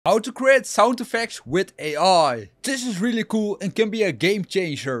How to create sound effects with AI. This is really cool and can be a game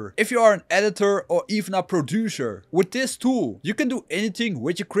changer if you are an editor or even a producer. With this tool, you can do anything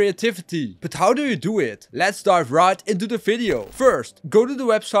with your creativity. But how do you do it? Let's dive right into the video. First, go to the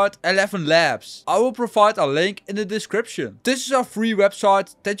website ElevenLabs. I will provide a link in the description. This is a free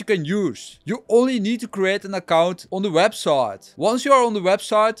website that you can use. You only need to create an account on the website. Once you are on the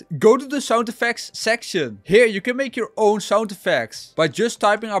website, go to the sound effects section. Here you can make your own sound effects by just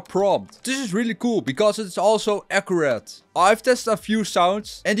typing a prompt. This is really cool because it's also accurate. I've tested a few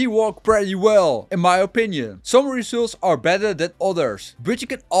sounds and they work pretty well, in my opinion. Some results are better than others, but you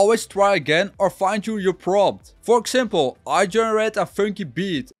can always try again or fine tune your prompt. For example, I generate a funky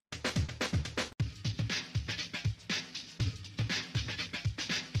beat.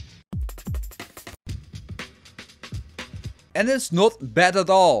 And it's not bad at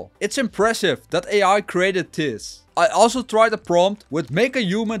all. It's impressive that AI created this. I also tried a prompt with make a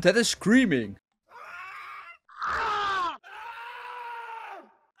human that is screaming.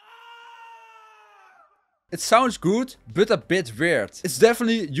 It sounds good, but a bit weird. It's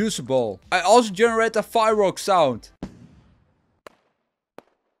definitely usable. I also generate a fireworks sound,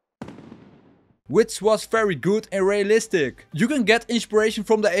 which was very good and realistic. You can get inspiration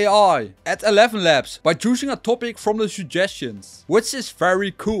from the AI at ElevenLabs by choosing a topic from the suggestions, which is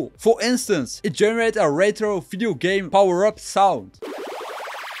very cool. For instance, it generated a retro video game power-up sound.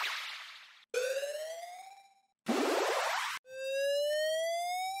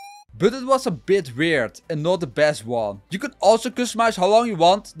 But it was a bit weird and not the best one. You can also customize how long you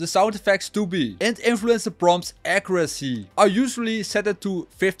want the sound effects to be and influence the prompt's accuracy. I usually set it to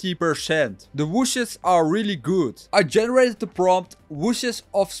 50%. The whooshes are really good. I generated the prompt whooshes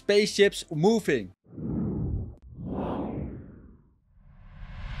of spaceships moving.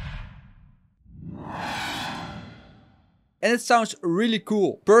 And it sounds really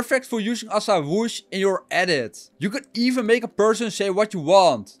cool. Perfect for using as a whoosh in your edit. You can even make a person say what you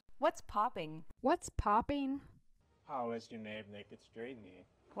want. What's popping? What's popping? How is your name naked straightening?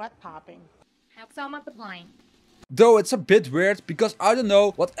 What popping? How's all multiplying? Though it's a bit weird because I don't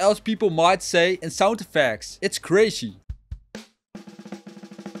know what else people might say in sound effects. It's crazy.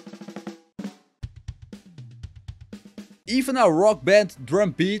 Even a rock band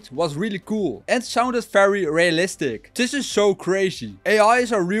drum beat was really cool and sounded very realistic. This is so crazy. AI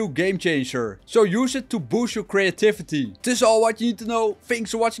is a real game changer, so use it to boost your creativity. This is all what you need to know.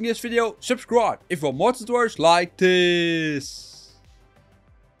 Thanks for watching this video. Subscribe if you want more tutorials like this.